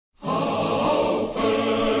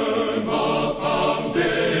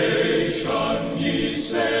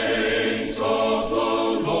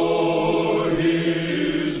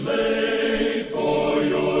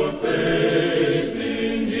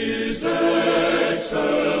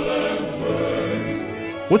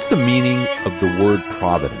What's the meaning of the word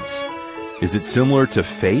providence? Is it similar to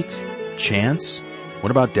fate, chance? What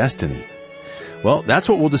about destiny? Well, that's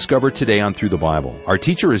what we'll discover today on Through the Bible. Our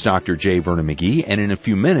teacher is Dr. J. Vernon McGee, and in a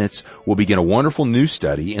few minutes, we'll begin a wonderful new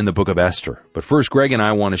study in the book of Esther. But first, Greg and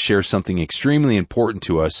I want to share something extremely important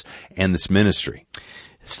to us and this ministry.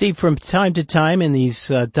 Steve, from time to time in these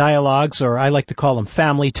dialogues, or I like to call them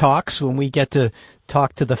family talks, when we get to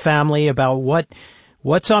talk to the family about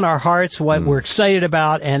what's on our hearts, what we're excited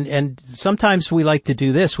about, and sometimes we like to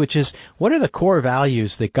do this, which is, what are the core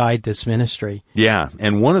values that guide this ministry? Yeah,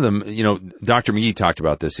 and one of them, Dr. McGee talked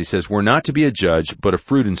about this. He says, we're not to be a judge, but a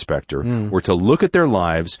fruit inspector. We're to look at their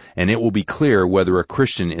lives, and it will be clear whether a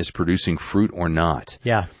Christian is producing fruit or not.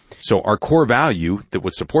 Yeah. So our core value that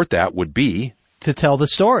would support that would be to tell the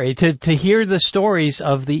story, to hear the stories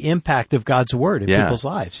of the impact of God's Word in people's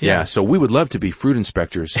lives. Yeah, so we would love to be fruit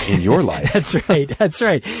inspectors in your life. That's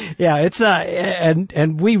right. Yeah, it's,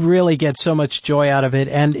 and we really get so much joy out of it,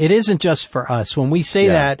 and it isn't just for us. When we say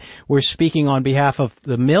that, we're speaking on behalf of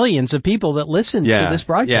the millions of people that listen to this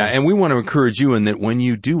broadcast. Yeah, and we want to encourage you in that when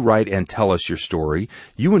you do write and tell us your story,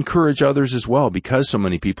 you encourage others as well, because so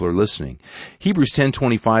many people are listening. Hebrews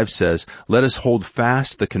 10:25 says, "Let us hold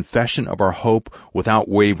fast the confession of our hope without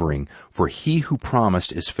wavering, for he who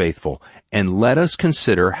promised is faithful. And let us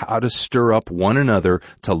consider how to stir up one another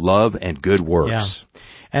to love and good works."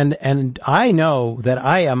 Yeah. And I know that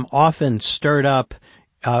I am often stirred up.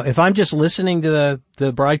 If I'm just listening to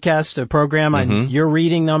the broadcast, program, and you're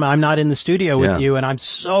reading them, I'm not in the studio with you, and I'm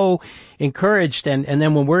so encouraged. And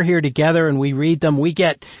then when we're here together and we read them,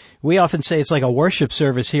 we often say it's like a worship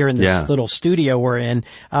service here in this little studio we're in.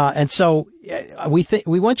 And so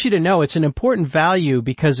we want you to know it's an important value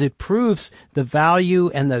because it proves the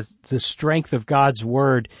value and the strength of God's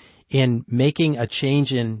Word in making a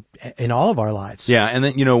change in all of our lives. Yeah, and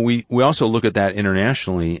then, we also look at that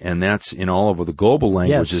internationally, and that's in all of the global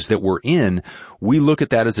languages that we're in. We look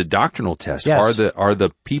at that as a doctrinal test. Yes. Are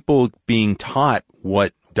the people being taught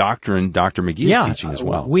what doctrine Dr. McGee is teaching as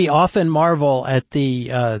well? We often marvel at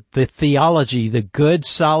the theology, the good,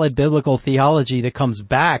 solid biblical theology that comes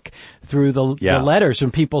back through the letters.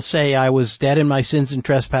 When people say, "I was dead in my sins and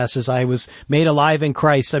trespasses, I was made alive in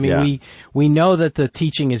Christ." I mean, we know that the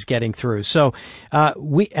teaching is getting through. So,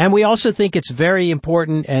 we also think it's very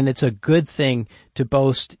important and it's a good thing to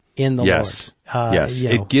boast in the Lord. Yes,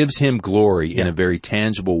 it gives Him glory in a very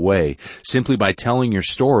tangible way, simply by telling your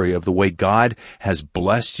story of the way God has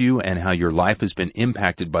blessed you and how your life has been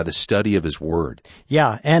impacted by the study of His Word.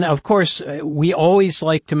 Yeah, and of course, we always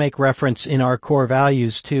like to make reference in our core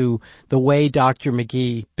values to the way Dr.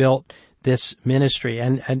 McGee built this ministry.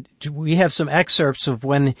 And we have some excerpts of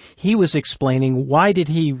when he was explaining why did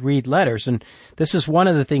he read letters. And this is one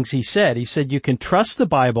of the things he said. He said, you can trust the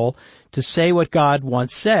Bible to say what God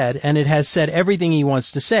once said, and it has said everything He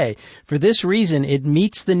wants to say. For this reason, it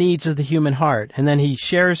meets the needs of the human heart. And then he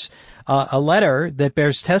shares a letter that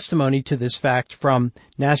bears testimony to this fact from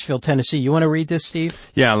Nashville, Tennessee. You want to read this, Steve?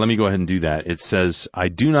 Yeah, let me go ahead and do that. It says, "I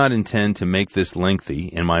do not intend to make this lengthy.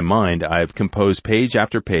 In my mind, I have composed page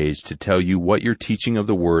after page to tell you what your teaching of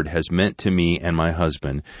the Word has meant to me and my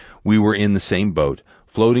husband. We were in the same boat,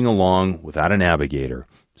 floating along without a navigator.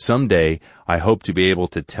 Someday, I hope to be able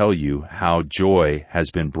to tell you how joy has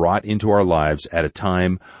been brought into our lives at a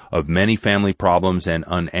time of many family problems and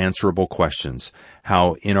unanswerable questions,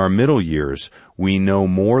 how in our middle years we know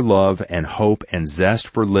more love and hope and zest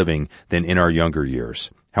for living than in our younger years,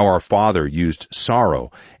 how our Father used sorrow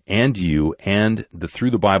and you and the Through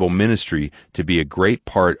the Bible ministry to be a great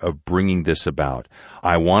part of bringing this about.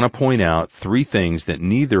 I want to point out 3 things that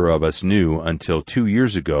neither of us knew until 2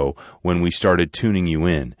 years ago when we started tuning you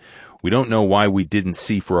in. We don't know why we didn't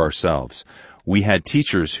see for ourselves. We had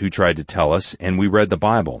teachers who tried to tell us, and we read the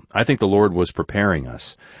Bible. I think the Lord was preparing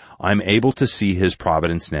us. I'm able to see His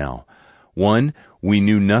providence now. 1, we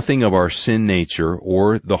knew nothing of our sin nature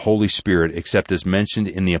or the Holy Spirit except as mentioned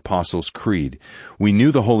in the Apostles' Creed. We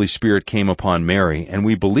knew the Holy Spirit came upon Mary, and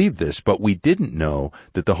we believed this, but we didn't know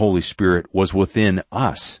that the Holy Spirit was within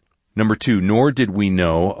us. Number 2, nor did we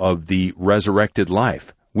know of the resurrected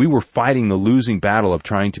life. We were fighting the losing battle of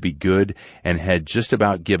trying to be good and had just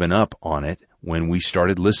about given up on it when we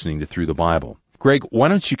started listening to Through the Bible. Greg, why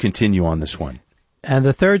don't you continue on this one? And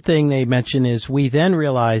the third thing they mention is we then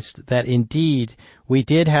realized that indeed we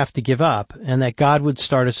did have to give up and that God would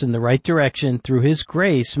start us in the right direction through His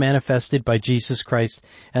grace manifested by Jesus Christ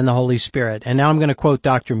and the Holy Spirit. And now I'm going to quote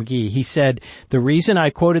Dr. McGee. He said, "The reason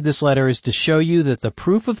I quoted this letter is to show you that the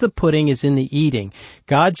proof of the pudding is in the eating.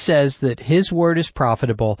 God says that His word is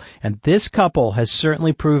profitable, and this couple has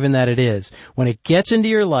certainly proven that it is. When it gets into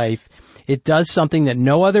your life, It does something that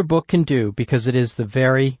no other book can do because it is the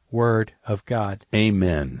very Word of God.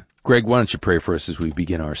 Amen. Greg, why don't you pray for us as we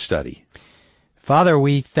begin our study? Father,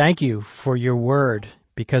 we thank you for your Word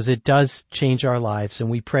because it does change our lives,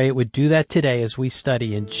 and we pray it would do that today as we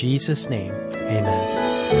study. In Jesus' name, amen.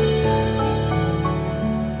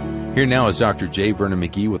 Here now is Dr. J. Vernon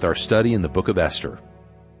McGee with our study in the book of Esther.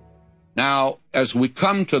 Now, as we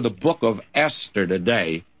come to the book of Esther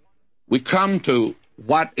today, we come to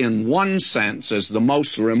what in one sense is the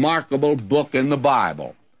most remarkable book in the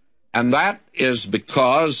Bible. And that is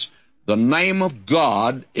because the name of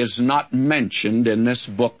God is not mentioned in this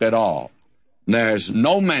book at all. There's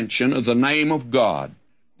no mention of the name of God.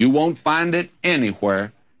 You won't find it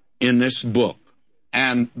anywhere in this book.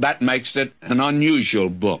 And that makes it an unusual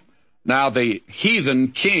book. Now, the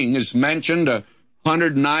heathen king is mentioned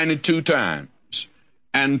 192 times.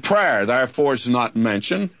 And prayer, therefore, is not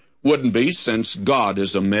mentioned. Wouldn't be, since God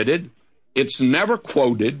is omitted. It's never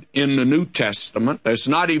quoted in the New Testament. There's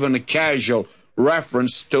not even a casual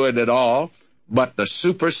reference to it at all. But the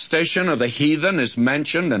superstition of the heathen is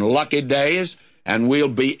mentioned in lucky days, and we'll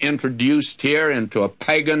be introduced here into a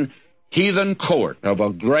pagan heathen court of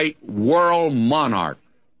a great world monarch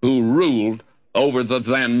who ruled over the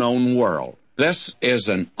then-known world. This is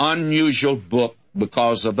an unusual book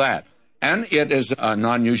because of that. And it is an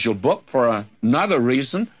unusual book for another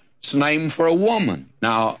reason. It's named for a woman.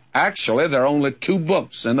 Now, actually, there are only 2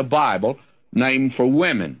 books in the Bible named for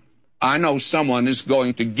women. I know someone is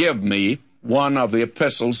going to give me one of the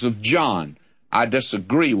epistles of John. I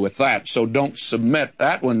disagree with that, so don't submit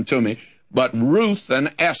that one to me. But Ruth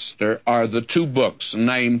and Esther are the 2 books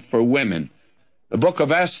named for women. The book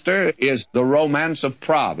of Esther is the romance of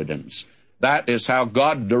providence. That is how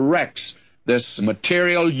God directs this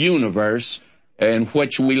material universe in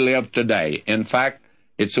which we live today. In fact,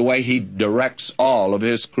 it's the way he directs all of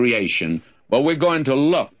his creation. Well, we're going to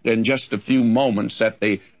look in just a few moments at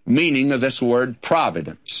the meaning of this word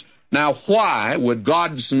providence. Now, why would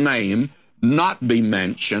God's name not be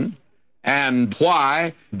mentioned? And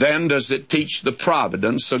why, then, does it teach the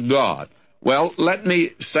providence of God? Well, let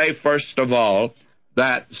me say, first of all,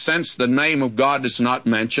 that since the name of God is not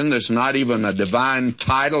mentioned, there's not even a divine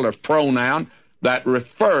title or pronoun that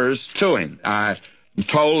refers to him. I'm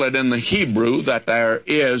told that in the Hebrew that there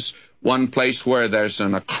is one place where there's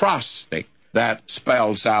an acrostic that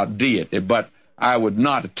spells out deity, but I would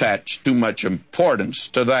not attach too much importance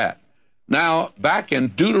to that. Now, back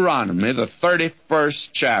in Deuteronomy, the 31st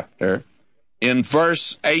chapter, in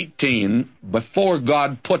verse 18, before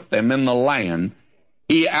God put them in the land,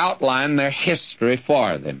 he outlined their history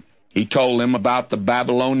for them. He told them about the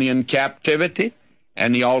Babylonian captivity,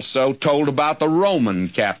 and he also told about the Roman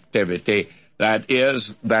captivity. That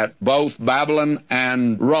is, that both Babylon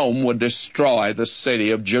and Rome would destroy the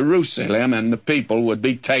city of Jerusalem, and the people would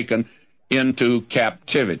be taken into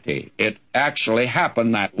captivity. It actually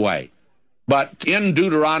happened that way. But in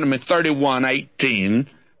Deuteronomy 31:18,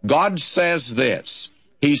 God says this.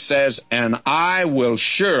 He says, "And I will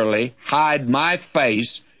surely hide my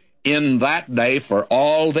face in that day for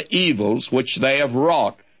all the evils which they have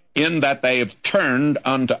wrought, in that they have turned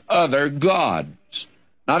unto other gods."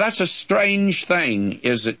 Now that's a strange thing,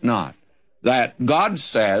 is it not? That God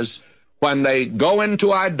says, when they go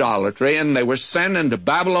into idolatry, and they were sent into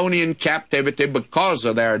Babylonian captivity because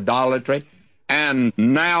of their idolatry, and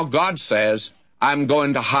now God says, I'm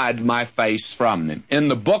going to hide my face from them. In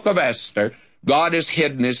the book of Esther, God has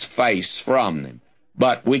hidden his face from them.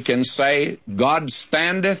 But we can say, God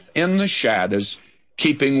standeth in the shadows,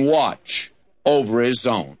 keeping watch over his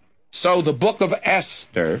own. So the book of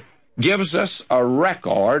Esther gives us a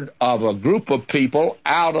record of a group of people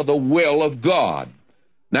out of the will of God.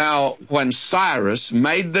 Now, when Cyrus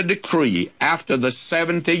made the decree after the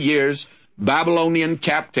 70 years Babylonian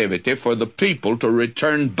captivity for the people to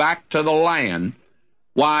return back to the land,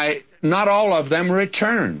 why, not all of them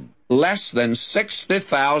returned. Less than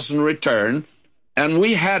 60,000 returned, and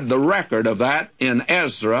we had the record of that in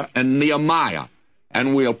Ezra and Nehemiah.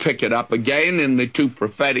 And we'll pick it up again in the 2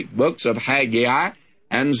 prophetic books of Haggai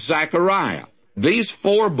and Zechariah. These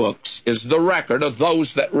 4 books is the record of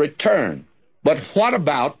those that returned. But what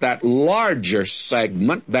about that larger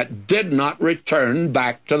segment that did not return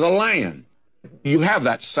back to the land? You have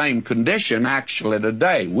that same condition actually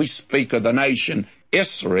today. We speak of the nation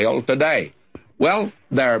Israel today. Well,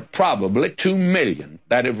 there are probably 2 million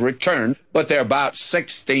that have returned, but there are about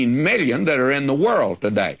 16 million that are in the world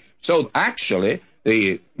today. So actually,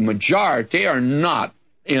 the majority are not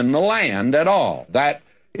in the land at all. That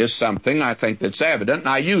is something I think that's evident, and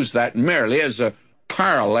I use that merely as a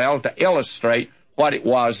parallel to illustrate what it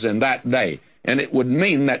was in that day. and it would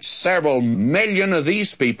mean that several million of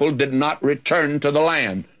these people did not return to the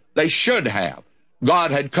land. They should have.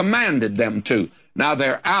 God had commanded them to. Now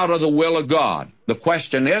they're out of the will of God. The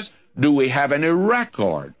question is, do we have any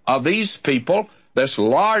record of these people, this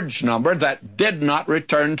large number, that did not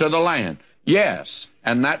return to the land? Yes,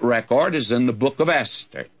 and that record is in the book of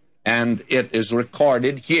Esther, and it is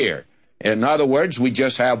recorded here. In other words, we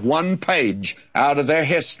just have one page out of their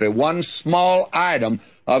history, one small item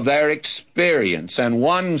of their experience, and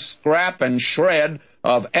one scrap and shred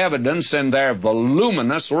of evidence in their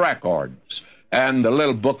voluminous records. And the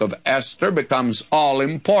little book of Esther becomes all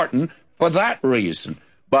important for that reason.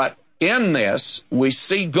 But in this, we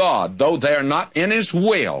see God, though they're not in His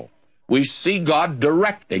will, we see God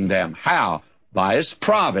directing them. How? By His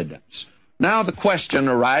providence. Now the question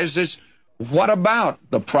arises, what about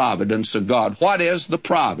the providence of God? What is the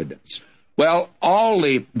providence? Well, all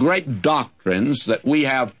the great doctrines that we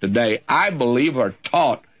have today, I believe, are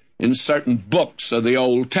taught in certain books of the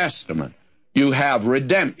Old Testament. You have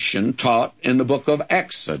redemption taught in the book of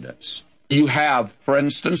Exodus. You have, for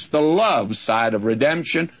instance, the love side of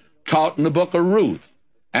redemption taught in the book of Ruth.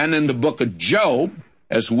 And in the book of Job,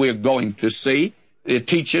 as we're going to see, it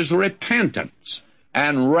teaches repentance.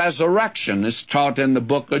 And resurrection is taught in the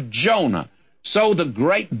book of Jonah. So the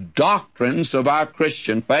great doctrines of our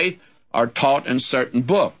Christian faith are taught in certain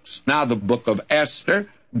books. Now the book of Esther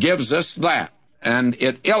gives us that, and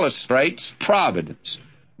it illustrates providence.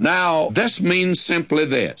 Now this means simply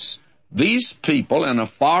this: these people in a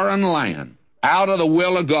foreign land, out of the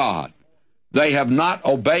will of God, they have not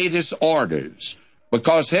obeyed His orders,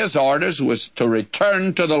 because His orders was to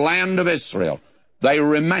return to the land of Israel. They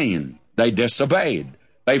remained. They disobeyed.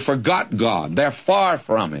 They forgot God. They're far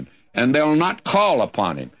from Him, and they'll not call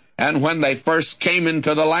upon Him. And when they first came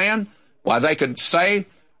into the land, why, they could say,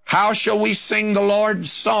 "How shall we sing the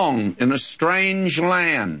Lord's song in a strange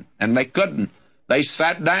land?" And they couldn't. They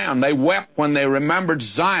sat down. They wept when they remembered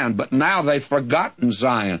Zion, but now they've forgotten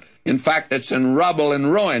Zion. In fact, it's in rubble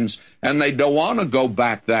and ruins, and they don't want to go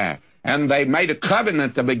back there. And they made a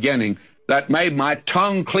covenant at the beginning that made my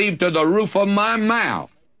tongue cleave to the roof of my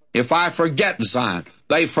mouth if I forget Zion.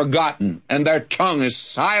 They've forgotten, and their tongue is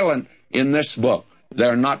silent in this book.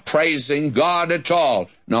 They're not praising God at all,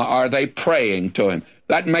 nor are they praying to Him.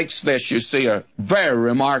 That makes this, you see, a very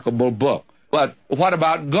remarkable book. But what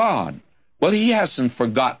about God? Well, He hasn't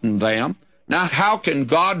forgotten them. Now, how can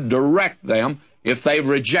God direct them if they've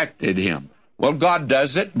rejected Him? Well, God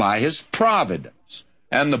does it by His providence.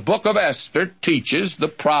 And the book of Esther teaches the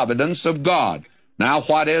providence of God. Now,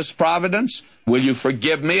 what is providence? Will you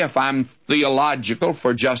forgive me if I'm theological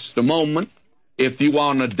for just a moment? If you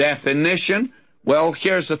want a definition, well,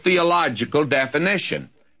 here's a theological definition.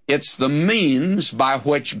 It's the means by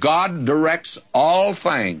which God directs all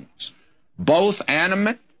things, both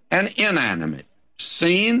animate and inanimate,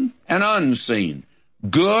 seen and unseen,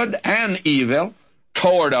 good and evil,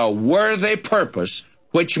 toward a worthy purpose,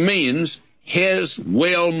 which means His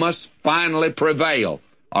will must finally prevail.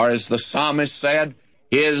 Or as the psalmist said,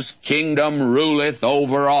 His kingdom ruleth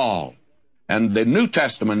over all. And the New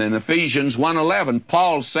Testament in Ephesians 1:11,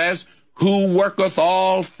 Paul says, who worketh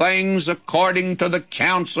all things according to the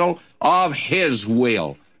counsel of His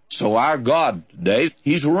will. So our God today,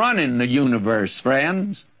 He's running the universe,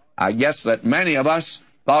 friends. I guess that many of us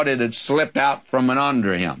thought it had slipped out from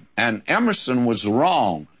under Him. And Emerson was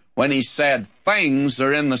wrong when he said, things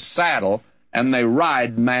are in the saddle and they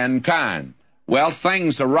ride mankind. Well,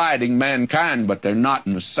 things are riding mankind, but they're not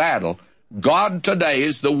in the saddle. God today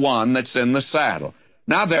is the one that's in the saddle.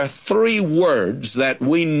 Now, there are three words that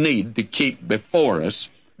we need to keep before us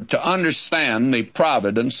to understand the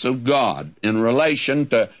providence of God in relation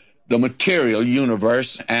to the material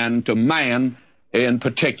universe and to man in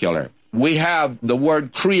particular. We have the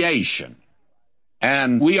word creation,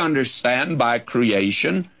 and we understand by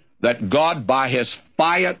creation that God, by His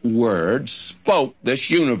fiat word, spoke this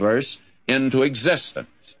universe into existence.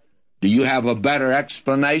 Do you have a better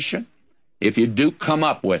explanation? If you do, come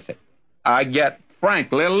up with it. I get,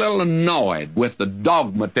 frankly, a little annoyed with the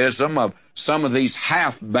dogmatism of some of these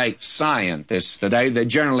half-baked scientists today. They're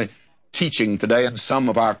generally teaching today in some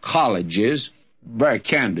of our colleges, very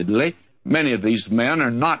candidly. Many of these men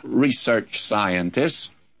are not research scientists.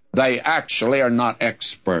 They actually are not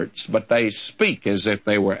experts, but they speak as if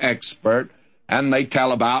they were expert, and they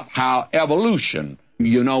tell about how evolution,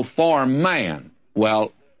 formed man.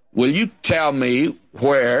 Well, will you tell me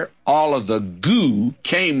where all of the goo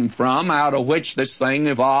came from out of which this thing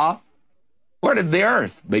evolved? Where did the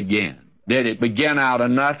earth begin? Did it begin out of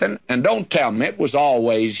nothing? And don't tell me it was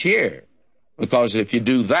always here. Because if you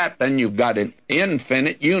do that, then you've got an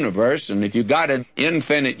infinite universe, and if you've got an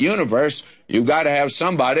infinite universe, you've got to have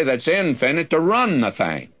somebody that's infinite to run the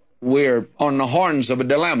thing. We're on the horns of a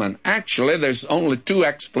dilemma. And actually, there's only two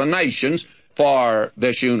explanations for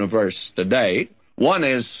this universe today. One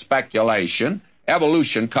is speculation.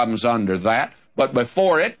 Evolution comes under that. But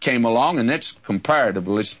before it came along, and it's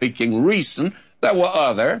comparatively speaking recent, there were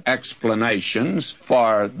other explanations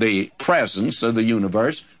for the presence of the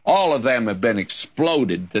universe. All of them have been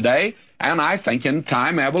exploded today, and I think in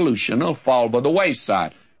time evolution will fall by the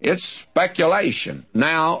wayside. It's speculation.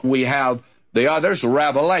 Now we have the others,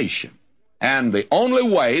 revelation. And the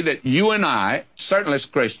only way that you and I, certainly as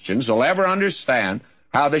Christians, will ever understand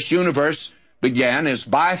how this universe began is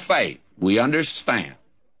by faith. We understand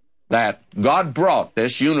that God brought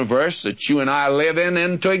this universe that you and I live in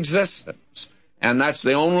into existence. And that's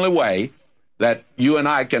the only way that you and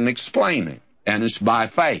I can explain it. And it's by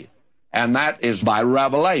faith. And that is by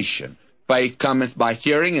revelation. Faith cometh by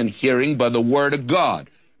hearing, and hearing by the word of God.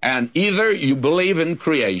 And either you believe in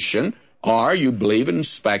creation, or you believe in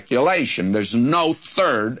speculation. There's no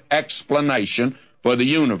third explanation for the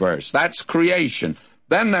universe. That's creation.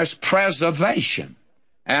 Then there's preservation.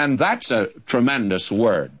 And that's a tremendous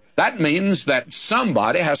word. That means that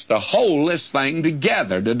somebody has to hold this thing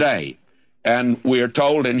together today. And we are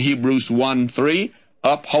told in Hebrews 1:3,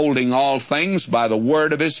 upholding all things by the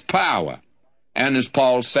word of his power. And as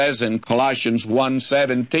Paul says in Colossians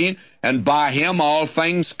 1:17, and by him all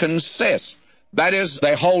things consist. That is,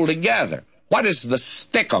 they hold together. What is the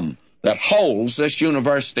stickum that holds this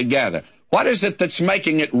universe together? What is it that's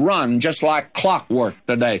making it run just like clockwork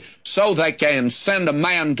today, so they can send a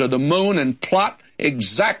man to the moon and plot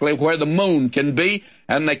exactly where the moon can be,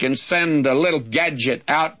 and they can send a little gadget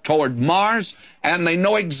out toward Mars, and they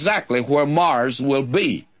know exactly where Mars will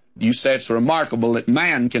be. You say it's remarkable that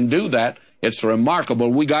man can do that. It's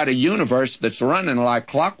remarkable we got a universe that's running like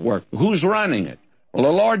clockwork. Who's running it? Well,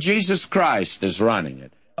 the Lord Jesus Christ is running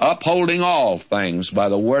it, upholding all things by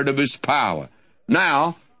the word of his power.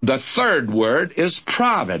 Now, the third word is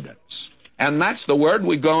providence. And that's the word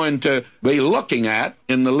we're going to be looking at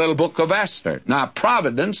in the little book of Esther. Now,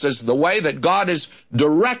 providence is the way that God is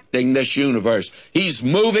directing this universe. He's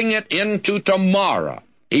moving it into tomorrow.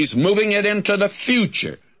 He's moving it into the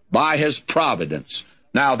future by his providence.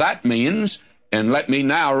 Now, that means, and let me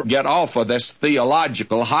now get off of this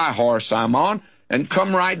theological high horse I'm on and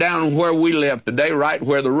come right down where we live today, right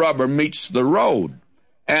where the rubber meets the road.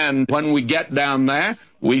 And when we get down there,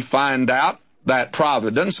 we find out that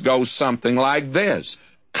providence goes something like this.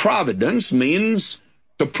 Providence means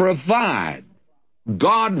to provide.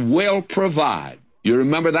 God will provide. You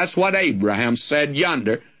remember that's what Abraham said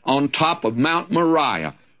yonder on top of Mount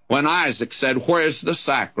Moriah. When Isaac said, "Where's the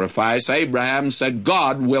sacrifice?" Abraham said,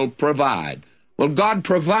 "God will provide." Well, God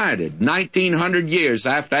provided. 1900 years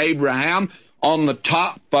after Abraham, on the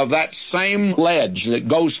top of that same ledge that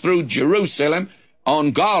goes through Jerusalem,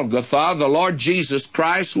 on Golgotha, the Lord Jesus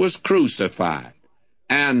Christ was crucified,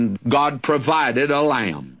 and God provided a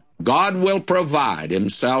lamb. God will provide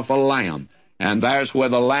himself a lamb, and there's where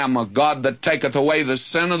the Lamb of God that taketh away the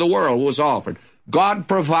sin of the world was offered. God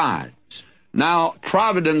provides. Now,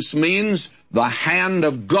 providence means the hand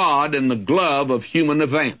of God in the glove of human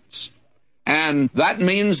events. And that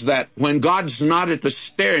means that when God's not at the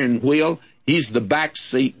steering wheel, he's the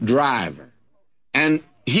backseat driver. And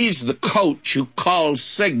he's the coach who calls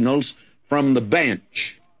signals from the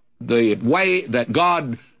bench. The way that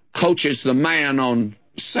God coaches the man on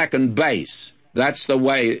second base, that's the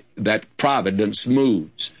way that providence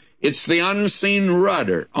moves. It's the unseen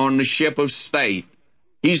rudder on the ship of state.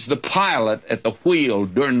 He's the pilot at the wheel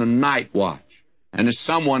during the night watch. And as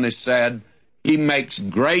someone has said, he makes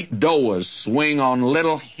great doors swing on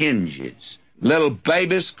little hinges. Little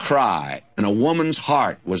babies cry, and a woman's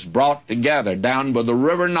heart was brought together down by the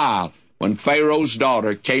river Nile when Pharaoh's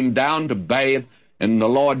daughter came down to bathe, and the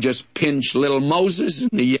Lord just pinched little Moses,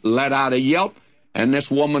 and he let out a yelp, and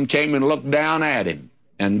this woman came and looked down at him.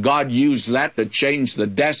 And God used that to change the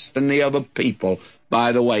destiny of a people,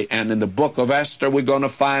 by the way. And in the book of Esther, we're going to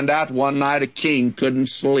find out one night a king couldn't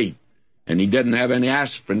sleep, and he didn't have any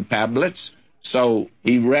aspirin tablets. So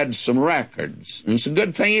he read some records, and it's a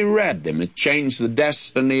good thing he read them. It changed the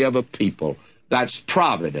destiny of a people. That's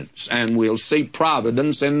providence, and we'll see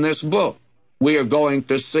providence in this book. We are going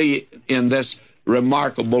to see in this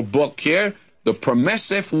remarkable book here the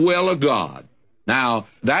permissive will of God. Now,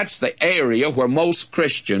 that's the area where most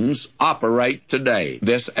Christians operate today,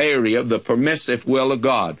 this area of the permissive will of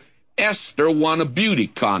God. Esther won a beauty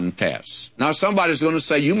contest. Now, somebody's going to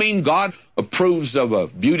say, "You mean God approves of a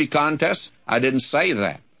beauty contest?" I didn't say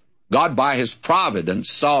that. God, by His providence,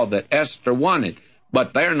 saw that Esther wanted,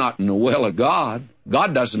 but they're not in the will of God.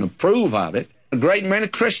 God doesn't approve of it. A great many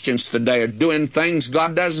Christians today are doing things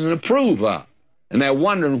God doesn't approve of, and they're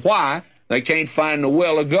wondering why they can't find the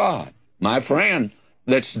will of God. My friend,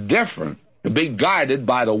 that's different to be guided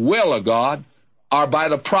by the will of God or by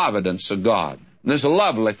the providence of God. And there's a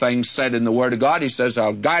lovely thing said in the Word of God. He says,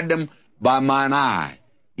 I'll guide them by mine eye.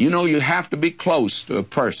 You know, you have to be close to a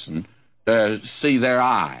person to see their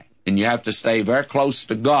eye, and you have to stay very close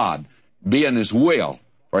to God, be in His will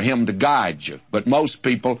for Him to guide you. But most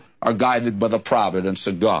people are guided by the providence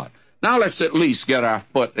of God. Now let's at least get our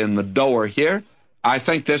foot in the door here. I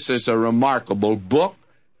think this is a remarkable book.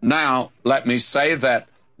 Now, let me say that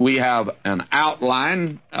we have an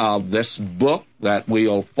outline of this book that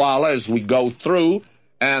we'll follow as we go through,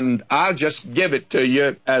 and I'll just give it to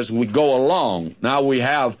you as we go along. Now, we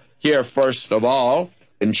have here, first of all,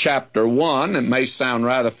 in chapter 1, it may sound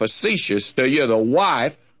rather facetious to you, the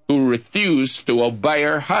wife who refused to obey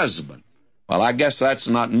her husband. Well, I guess that's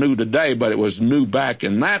not new today, but it was new back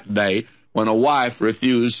in that day when a wife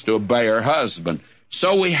refused to obey her husband.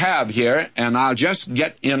 So we have here, and I'll just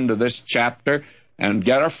get into this chapter and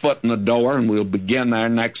get our foot in the door, and we'll begin there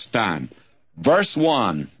next time. Verse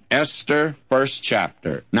 1, Esther, first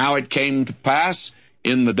chapter. Now it came to pass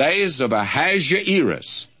in the days of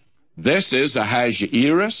Ahasuerus. This is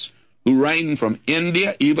Ahasuerus, who reigned from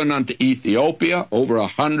India even unto Ethiopia, over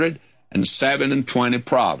 127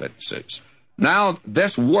 provinces. Now,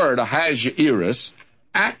 this word Ahasuerus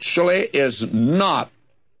actually is not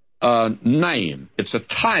a name. It's a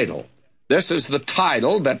title. This is the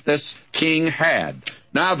title that this king had.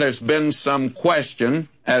 Now, there's been some question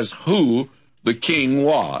as who the king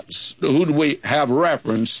was. Who do we have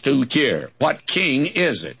reference to here? What king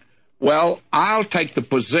is it? Well, I'll take the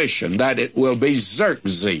position that it will be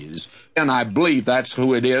Xerxes, and I believe that's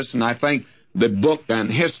who it is, and I think the book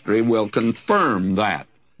and history will confirm that.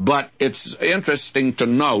 But it's interesting to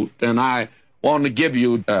note, and I want to give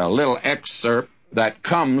you a little excerpt that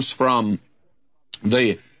comes from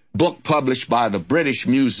the book published by the British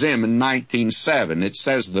Museum in 1907. It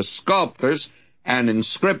says, the sculptures and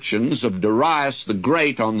inscriptions of Darius the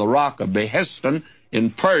Great on the rock of Behistun in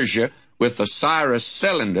Persia with the Cyrus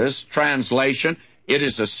cylinders, translation, it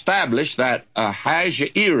is established that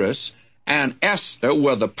Ahasuerus and Esther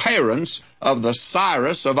were the parents of the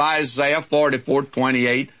Cyrus of Isaiah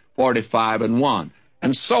 44:28, 45, and 1,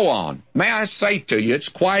 and so on. May I say to you, it's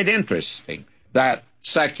quite interesting that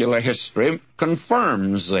secular history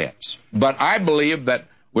confirms this. But I believe that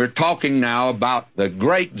we're talking now about the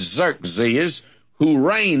great Xerxes, who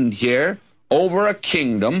reigned here over a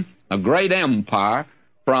kingdom, a great empire,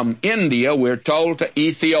 from India, we're told, to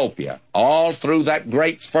Ethiopia, all through that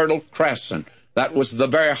great fertile crescent. That was the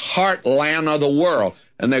very heartland of the world.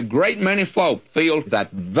 And a great many folk feel that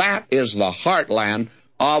that is the heartland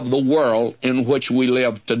of the world in which we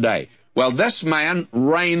live today. Well, this man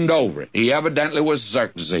reigned over it. He evidently was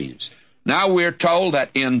Xerxes. Now we're told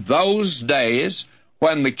that in those days,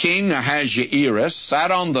 when the king Ahasuerus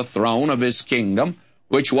sat on the throne of his kingdom,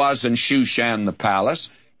 which was in Shushan the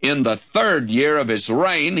palace, in the 3rd year of his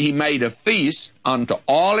reign, he made a feast unto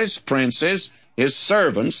all his princes, his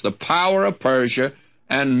servants, the power of Persia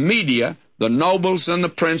and Media, the nobles and the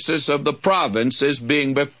princes of the provinces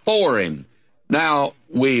being before him. Now,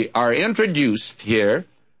 we are introduced here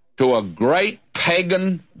to a great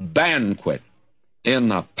pagan banquet in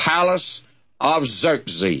the palace of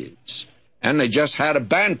Xerxes. And they just had a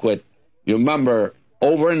banquet, you remember,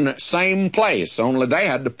 over in the same place, only they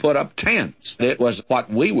had to put up tents. It was what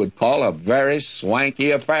we would call a very swanky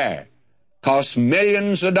affair. Cost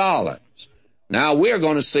millions of dollars. Now, we're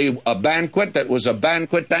going to see a banquet that was a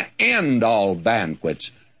banquet to end all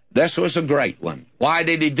banquets. This was a great one. Why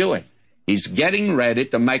did he do it? He's getting ready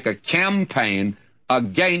to make a campaign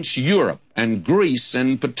against Europe and Greece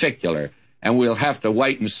in particular, and we'll have to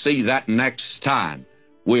wait and see that next time.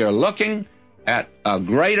 We are looking at a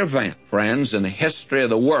great event, friends, in the history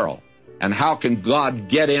of the world. And how can God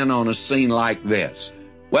get in on a scene like this?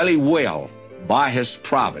 Well, He will, by His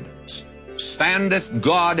providence. Standeth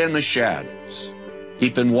God in the shadows,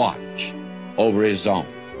 keeping watch over His own.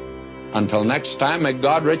 Until next time, may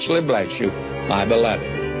God richly bless you, my beloved.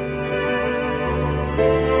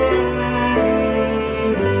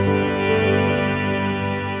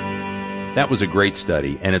 That was a great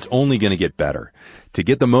study, and it's only going to get better. To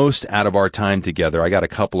get the most out of our time together, I got a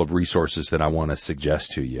couple of resources that I want to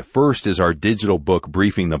suggest to you. First is our digital book,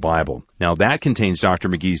 Briefing the Bible. Now, that contains Dr.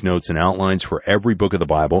 McGee's notes and outlines for every book of the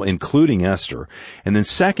Bible, including Esther. And then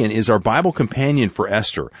second is our Bible companion for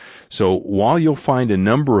Esther. So while you'll find a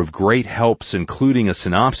number of great helps, including a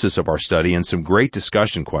synopsis of our study and some great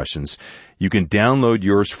discussion questions, you can download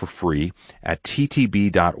yours for free at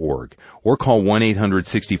ttb.org or call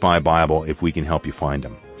 1-800-65-BIBLE if we can help you find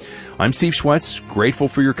them. I'm Steve Schwetz, grateful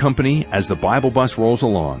for your company as the Bible bus rolls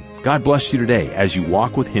along. God bless you today as you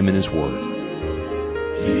walk with Him in His Word.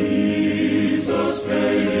 Jesus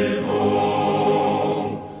paid it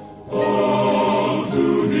all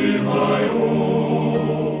to Him I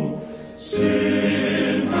owe.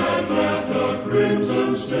 Sin had left a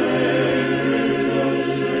crimson stain,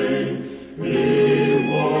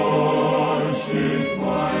 He washed it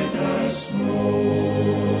white as snow.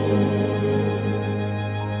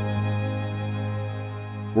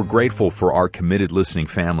 We're grateful for our committed listening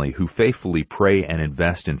family who faithfully pray and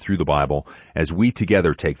invest in Through the Bible as we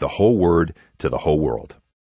together take the whole Word to the whole world.